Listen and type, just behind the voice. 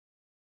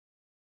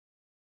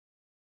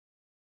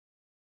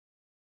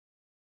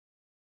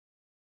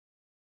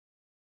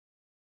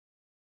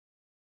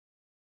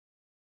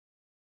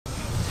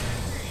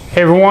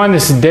Hey everyone,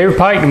 this is David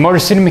Pike, the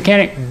Motorcity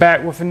Mechanic,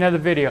 back with another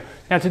video.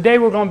 Now today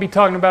we're going to be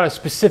talking about a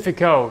specific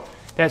code.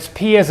 That's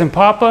P as in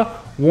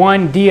Papa,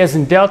 1D as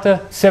in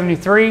Delta,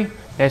 73.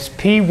 That's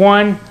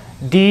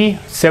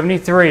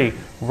P1D73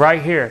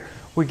 right here.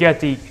 We got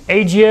the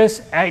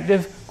AGS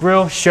Active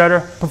Grille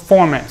Shutter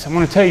Performance. I'm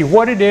going to tell you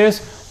what it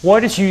is,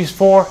 what it's used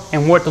for,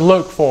 and what to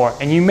look for.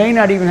 And you may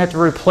not even have to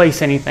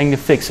replace anything to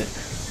fix it.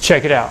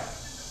 Check it out.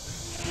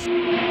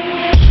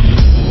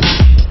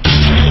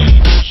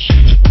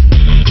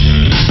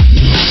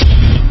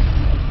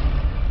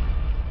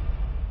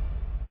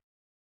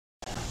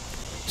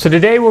 So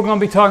today we're going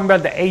to be talking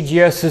about the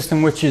AGS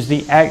system, which is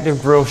the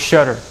active grille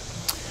shutter.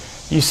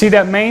 You see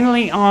that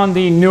mainly on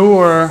the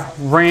newer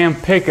Ram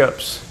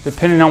pickups,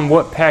 depending on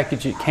what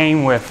package it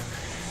came with.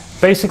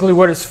 Basically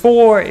what it's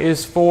for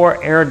is for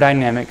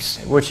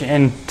aerodynamics, which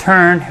in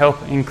turn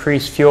help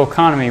increase fuel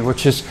economy,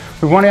 which is,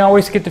 we want to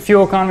always get the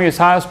fuel economy as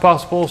high as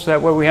possible so that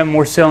way we have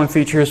more selling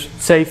features,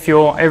 save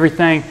fuel,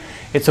 everything.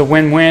 It's a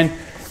win-win.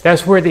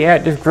 That's where the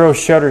active grille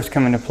shutters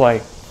come into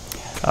play.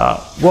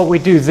 What we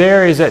do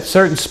there is at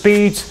certain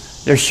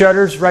speeds, there's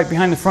shutters right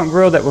behind the front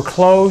grille that will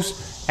close.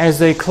 As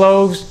they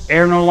close,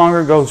 air no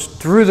longer goes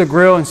through the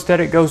grille, instead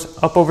it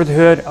goes up over the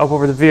hood, up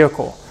over the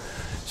vehicle.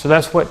 So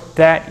that's what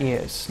that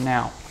is.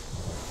 Now,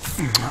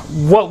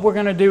 what we're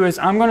going to do is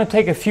I'm going to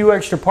take a few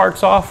extra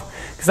parts off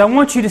because I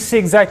want you to see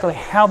exactly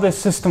how this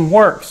system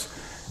works.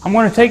 I'm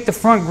going to take the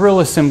front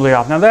grille assembly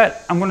off. Now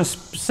that, I'm going to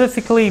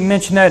specifically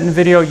mention that in the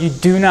video, you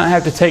do not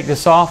have to take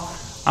this off.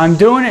 I'm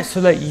doing it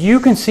so that you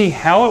can see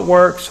how it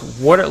works,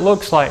 what it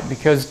looks like,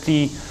 because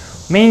the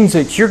means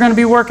that you're going to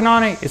be working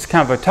on it, it's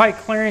kind of a tight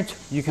clearance.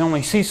 You can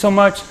only see so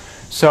much.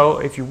 So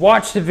if you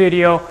watch the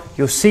video,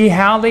 you'll see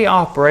how they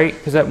operate,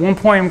 because at one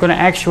point I'm going to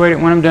actuate it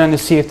when I'm done to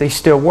see if they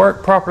still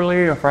work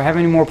properly or if I have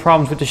any more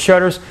problems with the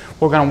shutters.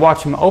 We're going to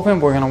watch them open,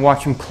 we're going to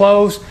watch them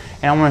close,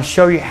 and I'm going to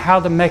show you how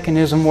the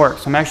mechanism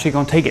works. I'm actually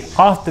going to take it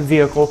off the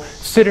vehicle,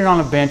 sit it on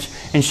a bench,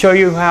 and show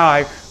you how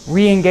I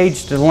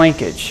re-engage the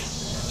linkage.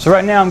 So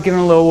right now I'm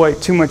giving a little way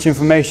too much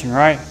information,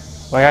 right?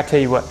 Like I tell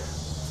you what,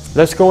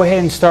 let's go ahead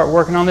and start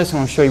working on this. I'm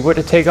going to show you what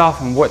to take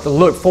off and what to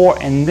look for,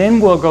 and then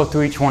we'll go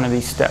through each one of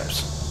these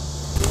steps.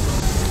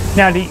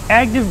 Now the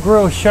active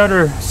grille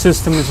shutter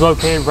system is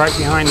located right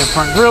behind the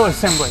front grille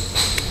assembly.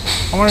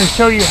 I want to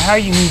show you how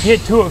you can get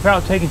to it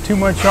without taking too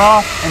much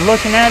off and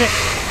looking at it,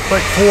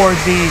 but for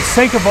the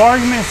sake of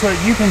argument, so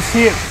that you can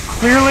see it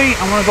clearly,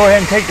 I'm going to go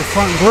ahead and take the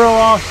front grille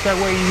off so that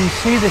way you can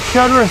see the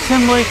shutter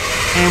assembly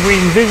and we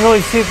can visually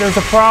see if there's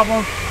a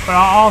problem. But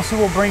I also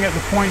will bring up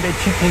the point that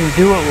you can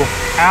do it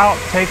without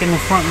taking the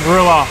front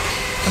grille off.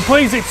 And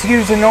please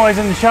excuse the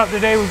noise in the shop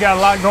today. We've got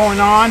a lot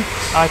going on.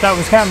 I thought it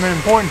was kind of an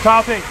important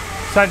topic.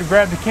 Decided to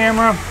grab the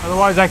camera.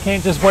 Otherwise I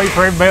can't just wait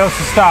for everybody else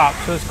to stop.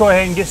 So let's go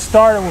ahead and get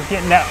started with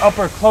getting that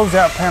upper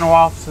closeout panel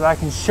off so that I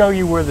can show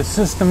you where the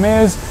system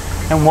is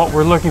and what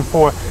we're looking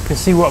for to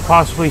see what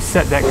possibly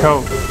set that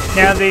code.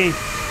 Now the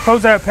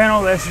closeout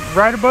panel that's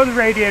right above the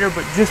radiator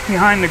but just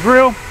behind the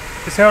grille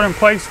is held in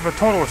place with a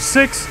total of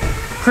 6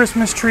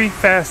 Christmas tree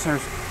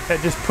fasteners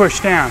that just push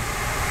down.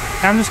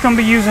 Now I'm just going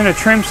to be using a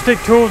trim stick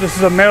tool. This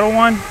is a metal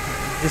one.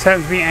 This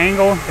happens to be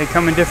angled. They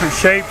come in different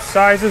shapes,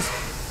 sizes.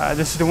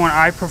 This is the one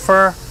I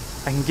prefer.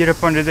 I can get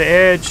up under the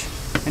edge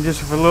and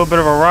just with a little bit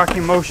of a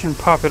rocking motion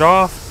pop it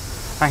off.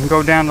 I can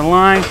go down the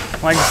line.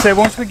 Like I said,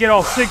 once we get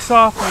all 6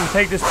 off, we can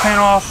take this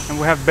panel off and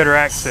we'll have better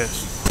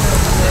access.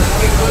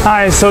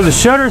 Alright, so the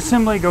shutter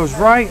assembly goes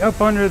right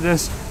up under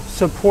this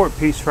support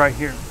piece right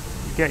here.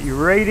 You got your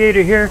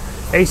radiator here,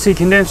 AC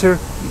condenser,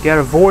 you got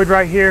a void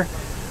right here.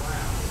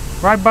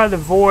 Right by the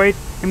void,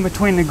 in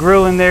between the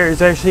grille and there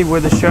is actually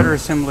where the shutter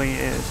assembly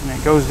is. And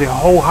it goes the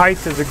whole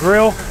height of the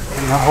grille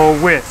and the whole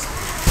width.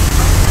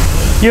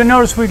 You'll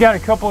notice we got a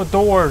couple of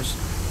doors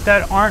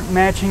that aren't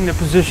matching the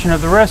position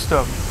of the rest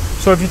of them.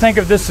 So if you think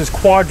of this as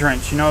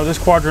quadrants, you know, this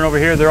quadrant over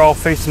here, they're all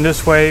facing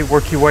this way,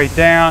 work your way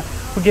down.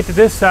 We get to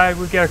this side,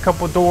 we've got a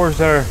couple of doors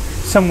that are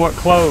somewhat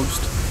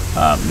closed.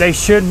 They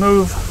should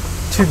move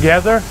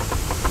together.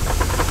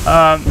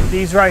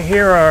 These right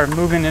here are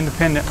moving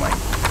independently.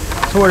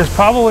 So what is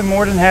probably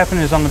more than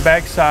happening is on the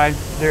back side,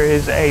 there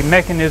is a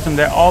mechanism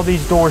that all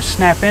these doors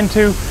snap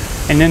into,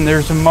 and then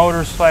there's a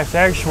motor /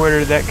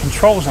 actuator that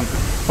controls them.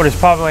 What has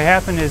probably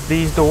happened is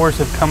these doors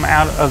have come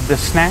out of the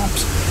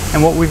snaps,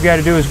 and what we've got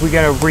to do is we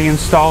got to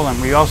reinstall them.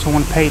 We also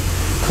want to pay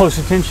close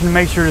attention to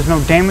make sure there's no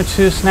damage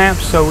to the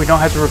snaps so we don't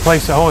have to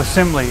replace the whole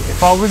assembly.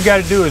 If all we've got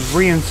to do is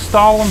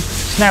reinstall them,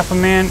 snap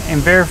them in, and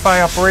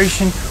verify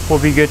operation, we'll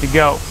be good to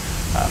go.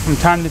 From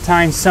time to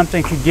time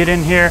something could get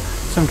in here,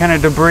 some kind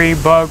of debris,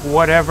 bug,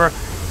 whatever,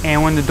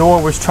 and when the door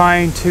was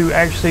trying to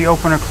actually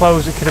open or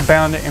close, it could have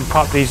bound it and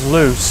popped these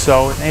loose.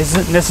 So it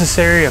isn't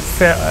necessarily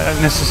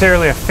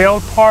a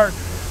failed part,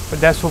 but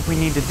that's what we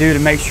need to do to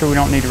make sure we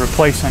don't need to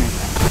replace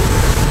anything.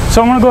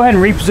 So I'm going to go ahead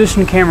and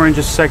reposition the camera in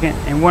just a second,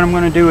 and what I'm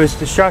going to do is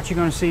the shot you're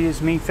going to see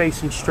is me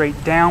facing straight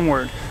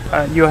downward.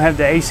 You'll have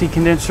the AC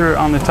condenser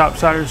on the top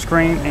side of the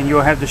screen, and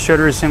you'll have the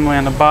shutter assembly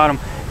on the bottom,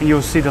 and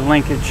you'll see the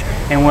linkage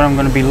and what I'm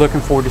going to be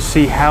looking for to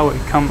see how it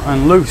come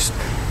unloosed.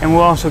 and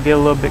we'll also get a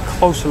little bit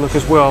closer look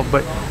as well.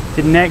 But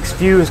the next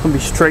view is going to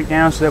be straight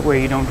down, so that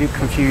way you don't get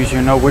confused.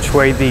 You know which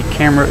way the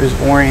camera is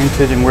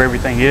oriented and where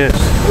everything is.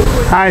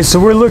 Alright, so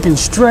we're looking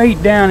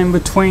straight down in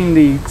between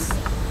the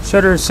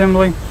shutter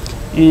assembly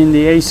and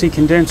the AC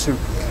condenser.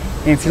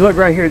 And if you look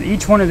right here,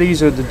 each one of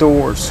these are the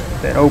doors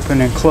that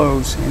open and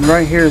close. And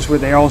right here is where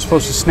they're all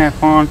supposed to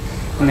snap on,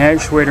 and the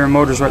actuator and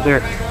motor's right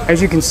there.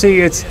 As you can see,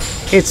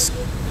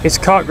 it's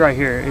cocked right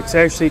here. It's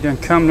actually done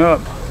come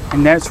up,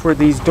 and that's where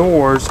these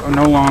doors are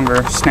no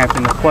longer snapped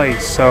into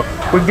place. So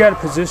we've got to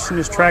position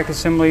this track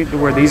assembly to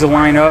where these will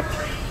line up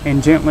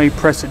and gently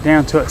press it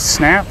down till it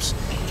snaps,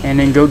 and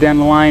then go down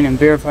the line and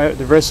verify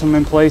the rest of them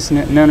in place, and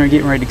that none are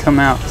getting ready to come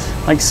out.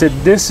 Like I said,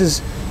 this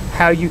is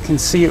how you can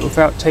see it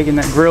without taking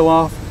that grill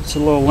off. It's a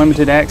little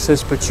limited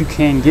access, but you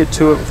can get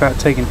to it without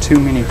taking too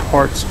many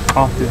parts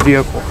off the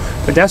vehicle.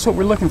 But that's what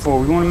we're looking for.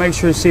 We want to make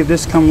sure to see if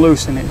this come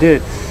loose, and it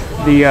did.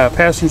 The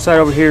passenger side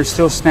over here is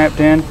still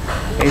snapped in.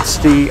 It's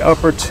the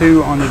upper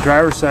two on the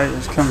driver's side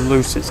that's come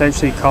loose. It's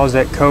actually caused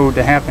that code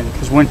to happen,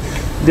 because when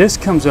this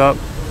comes up,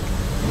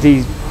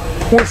 the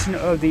portion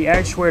of the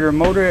actuator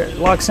motor that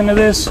locks into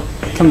this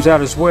comes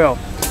out as well.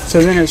 So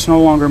then it's no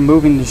longer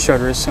moving the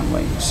shutter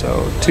assembly.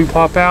 So two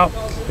pop out,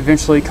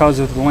 eventually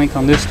causes the link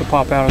on this to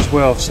pop out as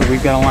well. So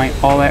we've got to line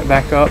all that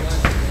back up,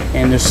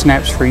 and there's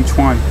snaps for each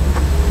one.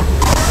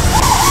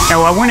 Now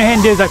what I went ahead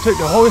and did is I took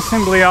the whole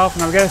assembly off,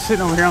 and I've got it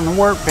sitting over here on the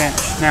workbench.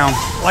 Now,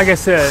 like I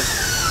said,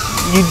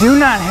 you do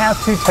not have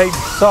to take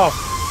this off.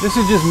 This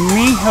is just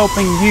me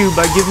helping you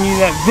by giving you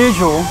that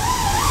visual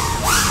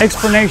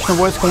explanation of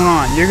what's going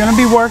on. You're going to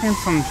be working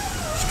from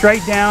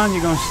straight down.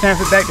 You're going to snap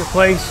it back to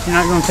place. You're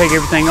not going to take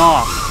everything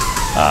off.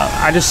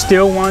 I just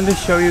still wanted to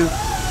show you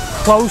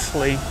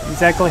closely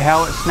exactly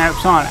how it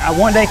snaps on. I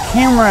want that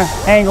camera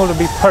angle to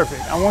be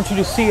perfect. I want you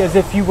to see as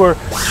if you were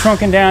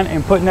shrunken down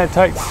and put in that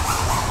tight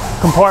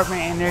compartment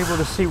and able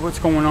to see what's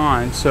going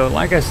on. So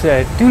like I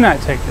said, do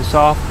not take this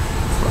off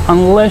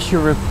unless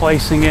you're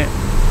replacing it.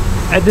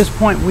 At this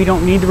point, we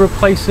don't need to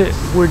replace it.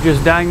 We're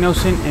just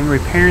diagnosing and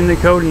repairing the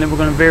code, and then we're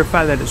going to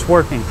verify that it's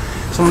working.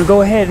 So I'm going to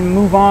go ahead and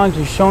move on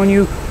to showing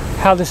you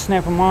how to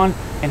snap them on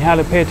and how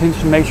to pay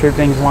attention to make sure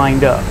everything's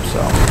lined up.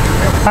 So,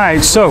 all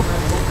right, so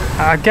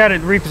I got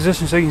it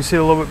repositioned so you can see it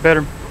a little bit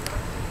better.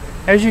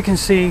 As you can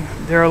see,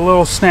 there are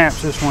little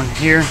snaps. This one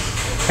here,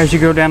 as you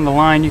go down the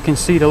line, you can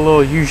see the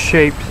little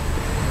U-shaped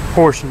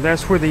portion.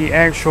 That's where the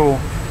actual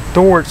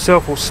door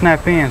itself will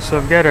snap in. So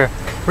I've got to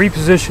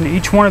reposition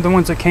each one of the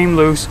ones that came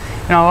loose,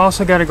 and I've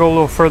also got to go a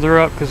little further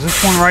up, because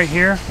this one right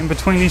here in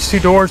between these two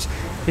doors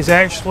is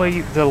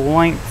actually the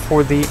length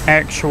for the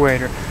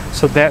actuator.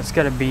 So that's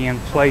got to be in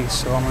place.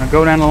 So I'm going to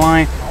go down the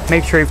line,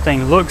 make sure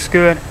everything looks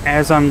good.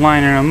 As I'm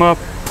lining them up,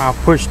 I'll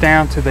push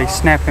down till they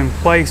snap in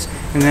place,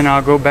 and then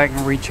I'll go back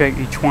and recheck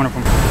each one of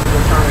them.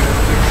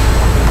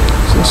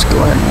 So let's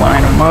go ahead and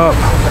line them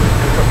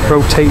up,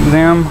 rotate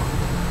them.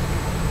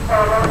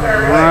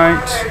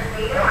 Right.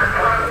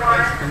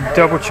 And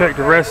double check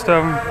the rest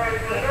of them.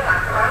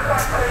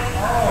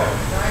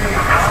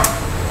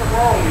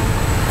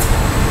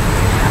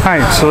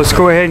 Alright, so let's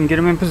go ahead and get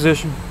them in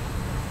position.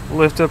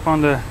 Lift up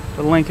on the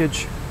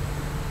linkage,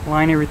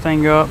 line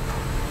everything up,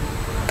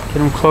 get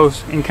them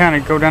close, and kind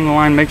of go down the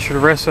line, make sure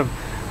the rest of them,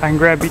 I can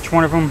grab each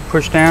one of them,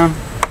 push down.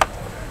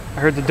 I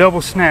heard the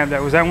double snap.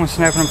 That was that one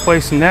snapping in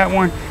place and that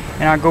one,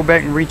 and I'll go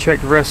back and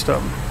recheck the rest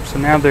of them. So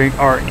now they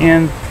are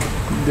in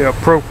the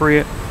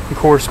appropriate and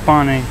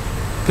corresponding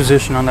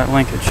position on that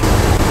linkage.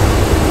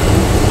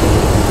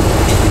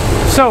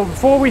 So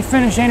before we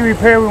finish any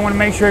repair, we want to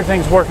make sure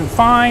everything's working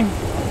fine.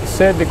 Like I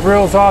said, the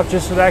grill's off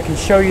just so that I can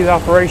show you the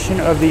operation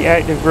of the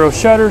active grill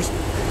shutters.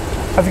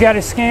 I've got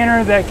a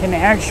scanner that can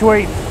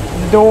actuate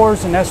the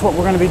doors, and that's what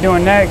we're going to be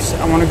doing next.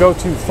 I'm going to go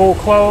to full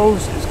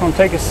close. It's going to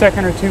take a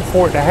second or two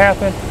for it to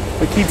happen,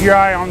 but keep your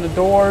eye on the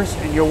doors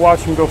and you'll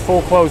watch them go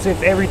full close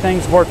if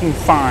everything's working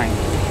fine.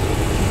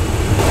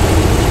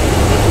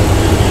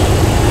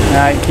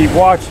 Alright, keep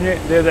watching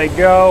it. There they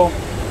go.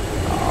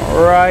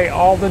 Alright,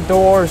 all the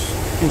doors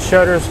and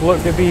shutters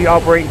look to be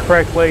operating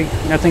correctly.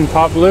 Nothing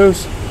popped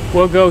loose.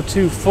 We'll go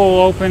to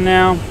full open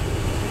now.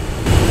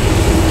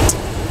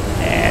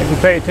 And if you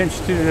pay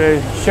attention to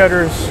the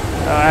shutters,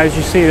 as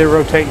you see, they're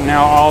rotating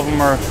now. All of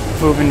them are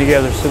moving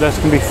together, so that's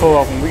going to be full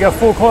open. We got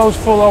full close,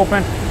 full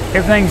open.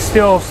 Everything's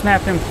still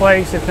snapped in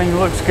place. Everything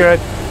looks good.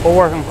 We'll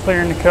work on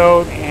clearing the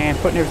code and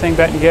putting everything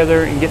back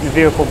together and getting the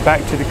vehicle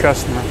back to the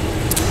customer.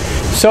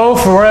 So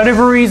for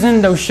whatever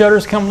reason, those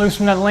shutters come loose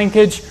from that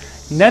linkage.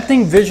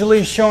 Nothing visually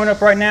is showing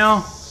up right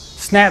now.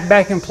 Snap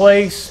back in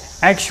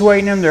place,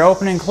 actuating them. They're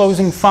opening and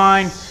closing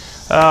fine.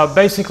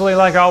 Basically,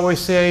 like I always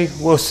say,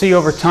 we'll see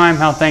over time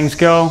how things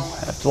go.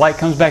 If the light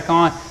comes back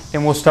on,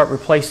 then we'll start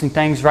replacing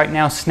things. Right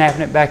now,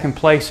 snapping it back in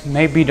place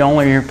may be the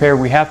only repair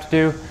we have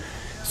to do.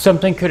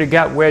 Something could have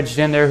got wedged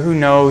in there, who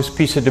knows,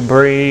 piece of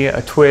debris,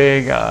 a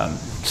twig,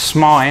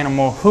 small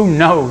animal, who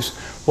knows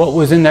what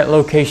was in that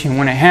location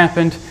when it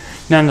happened.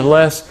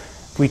 Nonetheless,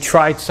 we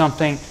tried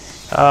something.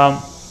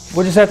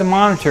 We'll just have to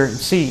monitor and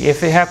see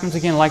if it happens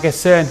again. Like I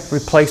said,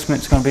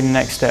 replacement is going to be the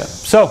next step.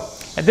 So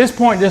At this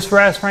point, just for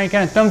Ask Frank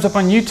and a thumbs up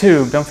on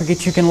YouTube. Don't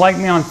forget you can like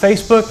me on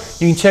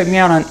Facebook. You can check me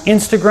out on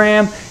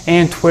Instagram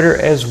and Twitter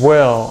as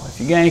well.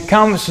 If you got any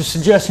comments or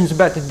suggestions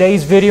about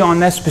today's video on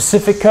that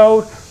specific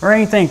code or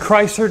anything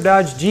Chrysler,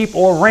 Dodge, Jeep,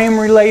 or Ram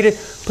related,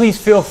 please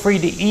feel free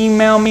to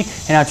email me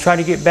and I'll try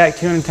to get back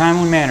to you in a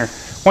timely manner.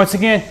 Once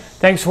again,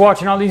 thanks for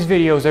watching all these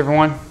videos,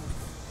 everyone.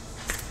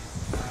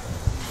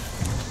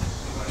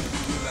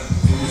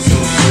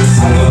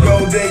 I'm gonna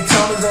go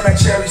Daytonas on that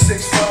cherry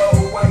 6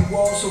 white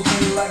wall, so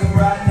feel like I'm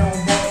riding